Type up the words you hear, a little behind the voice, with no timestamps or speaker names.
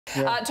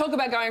Yeah. Talk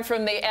about going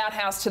from the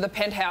outhouse to the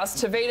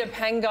penthouse. Tevita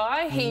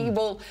Pangai, he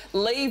will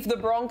leave the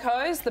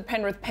Broncos. The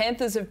Penrith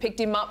Panthers have picked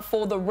him up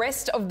for the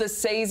rest of the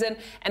season,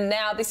 and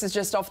now this is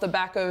just off the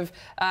back of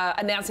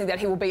announcing that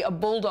he will be a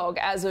Bulldog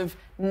as of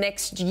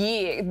next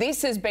year.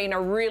 This has been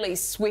a really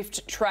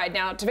swift trade.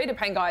 Now, Tevita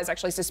Pangai is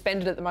actually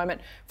suspended at the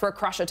moment for a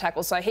crusher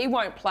tackle, so he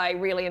won't play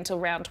really until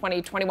round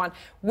 2021,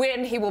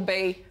 when he will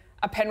be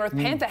a Penrith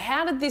Panther.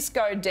 How did this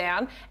go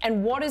down,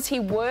 and what is he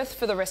worth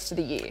for the rest of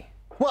the year?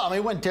 Well, I mean,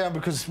 it went down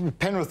because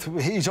Penrith,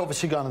 he's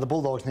obviously going to the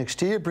Bulldogs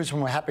next year.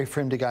 Brisbane were happy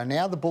for him to go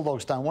now. The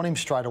Bulldogs don't want him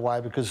straight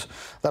away because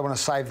they want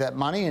to save that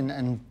money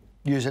and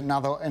use it in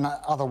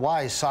other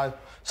ways. So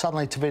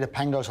suddenly Tevita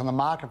Pangai's on the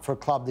market for a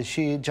club this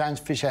year. James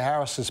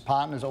Fisher-Harris's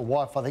partner's, or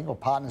wife, I think, or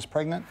partner's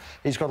pregnant.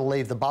 He's got to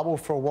leave the bubble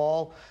for a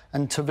while.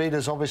 And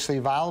Tevita's obviously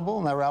available,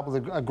 and they were able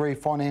to agree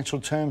financial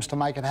terms to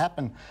make it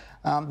happen.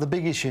 The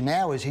big issue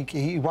now is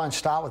he won't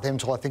start with them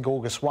until I think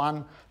August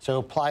 1. So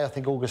he'll play, I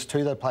think, August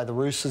 2. They play the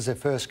Roosters, their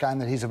first game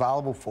that he's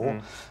available for.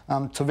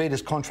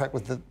 Tevita's contract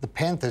with the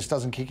Panthers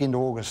doesn't kick into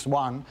August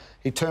 1.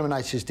 He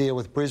terminates his deal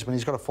with Brisbane.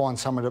 He's got to find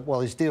someone to,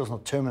 well, his deal's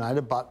not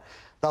terminated, but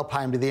they'll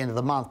pay him to the end of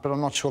the month, but I'm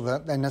not sure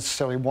that they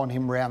necessarily want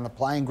him around the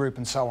playing group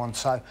and so on.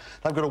 So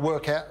they've got to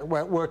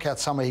work out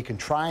somewhere he can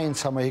train,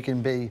 somewhere he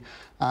can be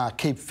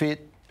keep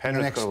fit in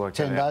the next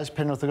 10 days.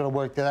 Penrith have got to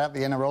work that out.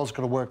 The NRL's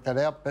got to work that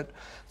out. But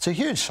it's a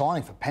huge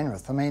signing for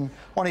Penrith. I mean,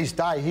 on his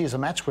day, he is a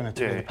match winner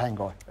to the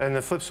Pangai. And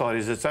the flip side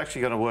is it's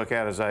actually going to work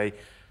out as a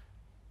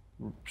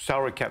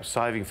salary cap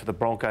saving for the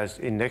Broncos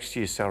in next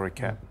year's salary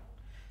cap.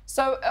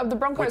 So the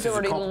Broncos are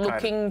already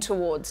looking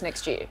towards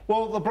next year?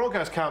 Well, the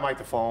Broncos can't make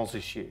the finals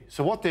this year.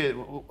 So what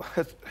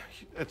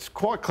it's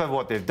quite clever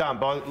what they've done.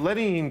 By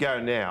letting him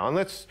go now, and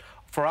let's,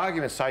 for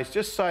argument's sake,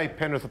 just say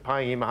Penrith are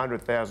paying him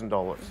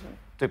 $100,000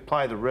 to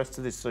play the rest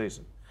of this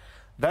season.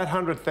 That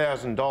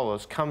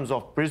 $100,000 comes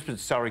off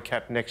Brisbane's salary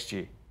cap next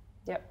year.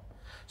 Yep.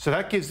 So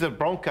that gives the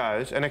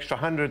Broncos an extra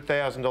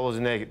 $100,000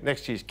 in their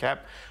next year's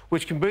cap,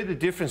 which can be the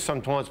difference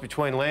sometimes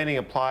between landing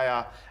a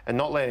player and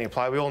not landing a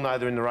player. We all know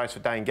they're in the race for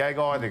Dane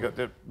Gagai.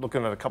 They're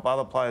looking at a couple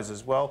other players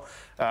as well.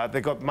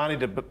 They've got money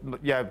to,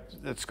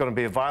 that's going to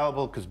be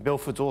available because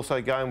Milford's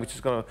also going, which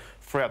is going to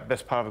free up the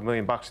best part of $1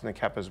 million in the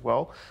cap as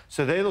well.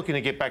 So they're looking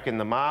to get back in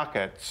the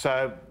market.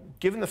 So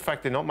given the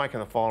fact they're not making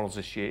the finals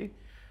this year,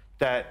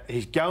 that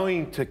he's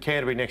going to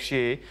Canterbury next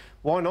year,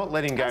 why not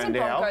let him go now? As a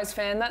Broncos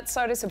fan, that's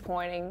so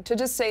disappointing to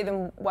just see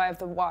them wave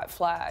the white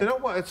flag. They're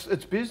not,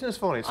 it's business,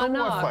 Vonnie. It's not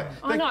white flag.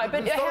 I know,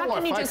 but how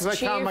can you just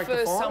cheer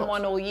for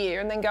someone all year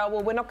and then go,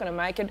 well, we're not going to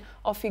make it,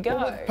 off you go?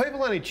 Well,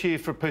 people only cheer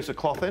for a piece of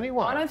cloth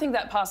anyway. I don't think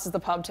that passes the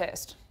pub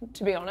test,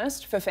 to be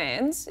honest, for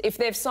fans. If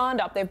they've signed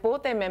up, they've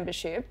bought their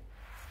membership,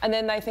 and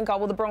then they think, oh,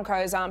 well, the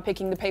Broncos aren't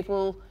picking the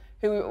people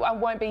who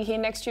won't be here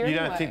next year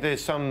anyway. You don't think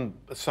there's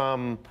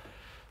some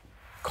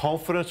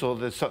confidence or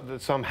there's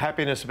some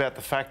happiness about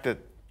the fact that,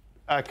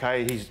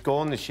 OK, he's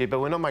gone this year, but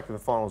we're not making the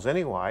finals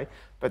anyway,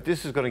 but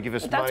this is going to give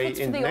us money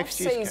in next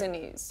year's cap. That's what the off-season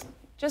is.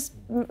 Just,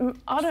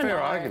 I don't know. Fair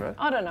argument.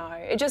 I don't know.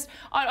 It just,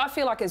 I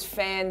feel like as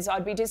fans,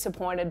 I'd be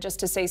disappointed just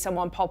to see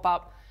someone pop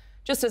up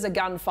just as a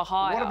gun for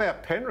hire. What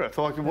about Penrith?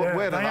 Like,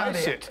 where do they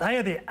sit? They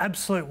are the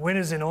absolute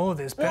winners in all of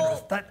this,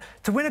 Penrith.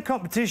 To win a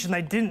competition,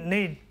 they didn't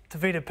need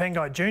Tevita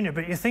Pangai Junior,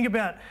 but you think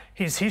about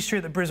his history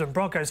at the Brisbane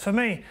Broncos. For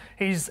me,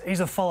 he's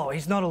a follower.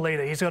 He's not a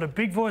leader. He's got a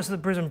big voice at the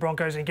Brisbane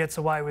Broncos and he gets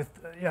away with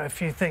a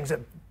few things.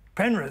 At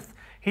Penrith,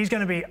 he's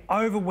going to be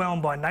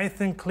overwhelmed by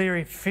Nathan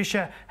Cleary,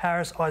 Fisher,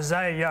 Harris,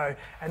 Isaiah Yeo,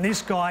 and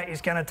this guy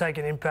is going to take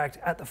an impact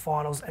at the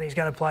finals and he's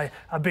going to play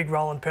a big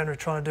role in Penrith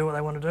trying to do what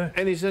they want to do.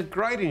 And he's a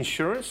great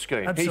insurance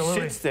scheme. Absolutely. He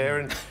sits there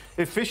and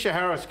if Fisher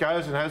Harris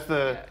goes and has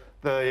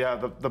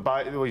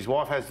his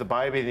wife has the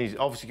baby and he's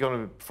obviously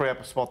going to free up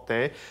a spot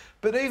there.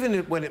 But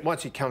even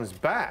once he comes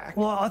back...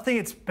 Well, I think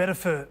it's better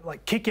for,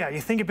 like, kick-out.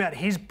 You think about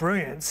his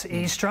brilliance.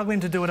 He's struggling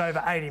to do it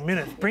over 80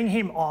 minutes. Bring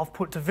him off,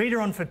 put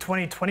Tevita on for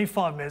 20,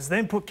 25 minutes,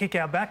 then put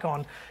kick-out back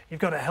on.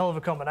 You've got a hell of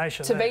a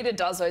combination Tevita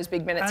does those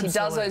big minutes. Absolutely. He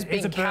does those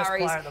big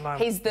carries.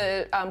 He's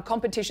the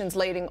competition's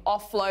leading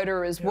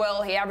offloader as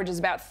well. He averages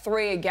about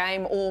 3 a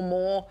game or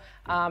more.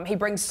 He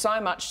brings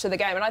so much to the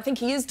game. And I think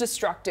he is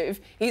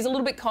destructive. He's a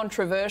little bit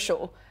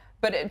controversial.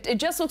 But it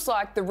just looks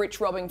like the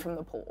rich robbing from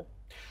the poor.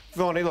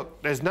 Vonnie,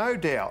 look, there's no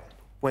doubt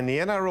when the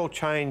NRL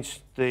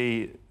changed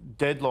the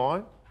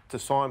deadline to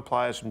sign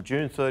players from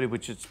June 30,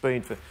 which it's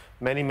been for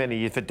many, many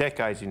years, for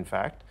decades, in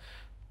fact,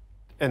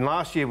 and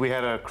last year we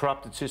had a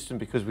corrupted system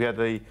because we had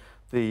the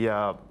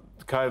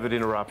COVID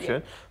interruption.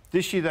 Yep.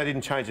 This year they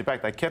didn't change it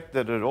back. They kept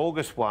it at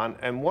August 1,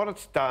 and what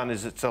it's done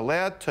is it's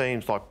allowed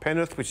teams like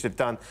Penrith, which they've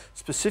done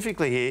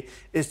specifically here,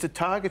 is to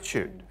target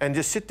shoot and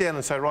just sit down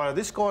and say, right,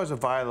 this guy's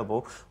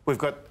available. We've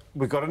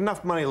got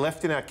enough money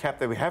left in our cap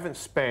that we haven't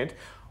spent.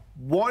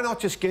 Why not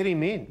just get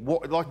him in?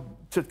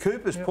 to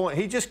Cooper's point,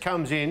 he just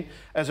comes in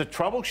as a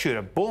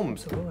troubleshooter. Boom.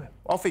 Absolutely.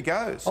 Off he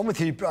goes. I'm with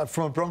you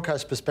from a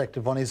Broncos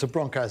perspective, on he's a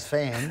Broncos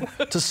fan,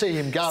 to see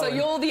him go. So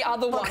you're the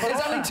other one.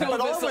 There's only two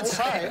of us.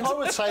 I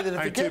would say that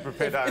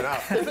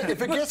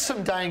if it gets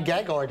some Dane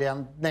Gagai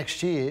down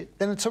next year,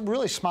 then it's a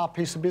really smart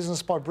piece of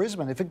business by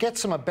Brisbane. If it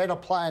gets them a better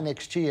player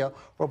next year,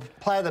 or a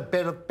player that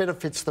better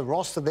fits the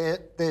roster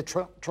they're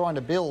trying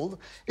to build,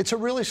 it's a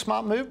really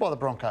smart move by the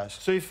Broncos.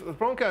 So if the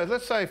Broncos,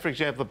 let's say, for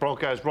example, the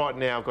Broncos right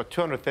now have got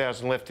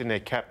 200,000 left in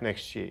their cap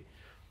next year.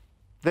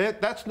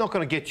 That's not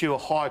going to get you a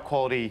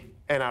high-quality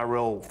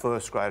NRL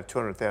first grade of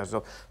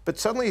 $200,000. But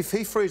suddenly, if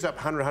he frees up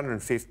 100,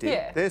 150,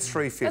 there's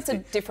 350. That's a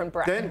different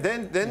bracket.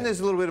 Then there's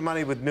a little bit of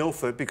money with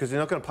Milford because they're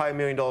not going to pay $1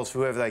 million for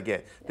whoever they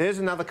get. There's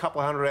another couple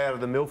of hundred out of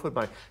the Milford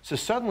money. So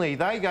suddenly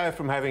they go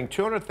from having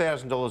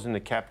 $200,000 in the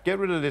cap, get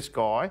rid of this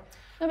guy.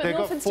 No, but they've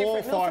Milford's got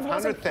different. Milford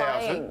wasn't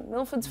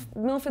 500,000.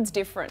 Milford's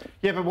different.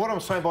 Yeah, but what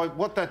I'm saying by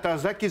what that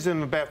does, that gives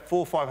them about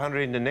 400 or 500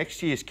 into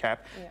next year's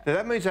cap. Now,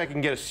 that means they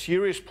can get a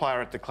serious player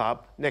at the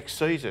club next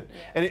season.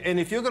 And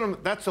if you're going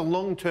to, that's a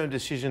long-term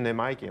decision they're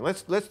making.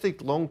 Let's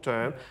think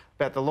long-term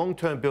about the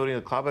long-term building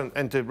of the club.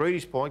 And to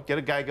Reedy's point, get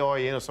a gay guy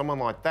in or someone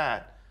like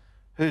that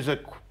who's a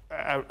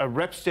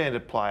rep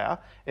standard player.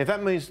 If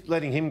that means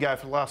letting him go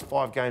for the last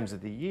 5 games of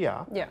the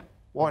year.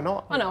 Why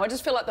not? I know, I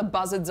just feel like the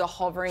buzzards are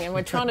hovering and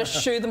we're trying to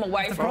shoo them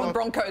away from the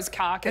Broncos'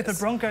 carcass. If the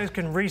Broncos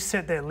can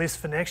reset their list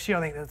for next year, I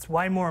think that's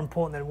way more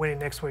important than winning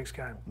next week's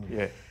game.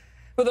 Yeah.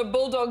 Well, the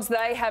Bulldogs,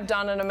 they have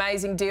done an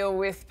amazing deal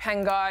with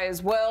Pangai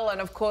as well,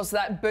 and of course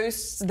that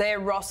boosts their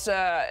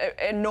roster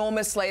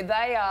enormously.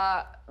 They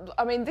are,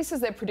 I mean, this is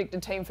their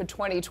predicted team for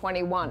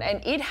 2021,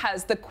 and it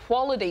has, the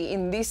quality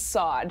in this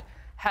side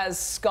has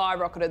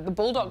skyrocketed. The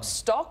Bulldogs'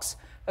 stocks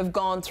have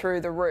gone through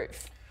the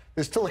roof.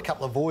 There's still a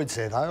couple of voids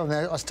there, though. I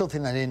mean, I still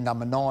think they need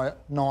number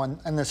 9,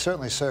 and they're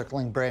certainly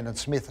circling Brandon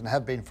Smith and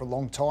have been for a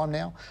long time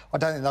now. I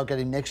don't think they'll get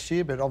him next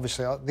year, but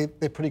obviously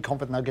they're pretty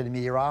confident they'll get him the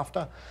year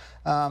after.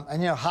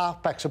 And, you know,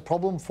 halfback's a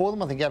problem for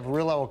them. I think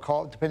Avarillo or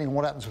Kyle, depending on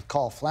what happens with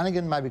Kyle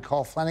Flanagan, maybe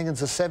Kyle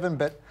Flanagan's a 7,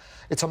 but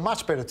it's a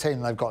much better team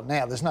than they've got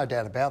now. There's no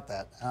doubt about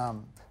that.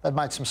 They've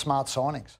made some smart signings.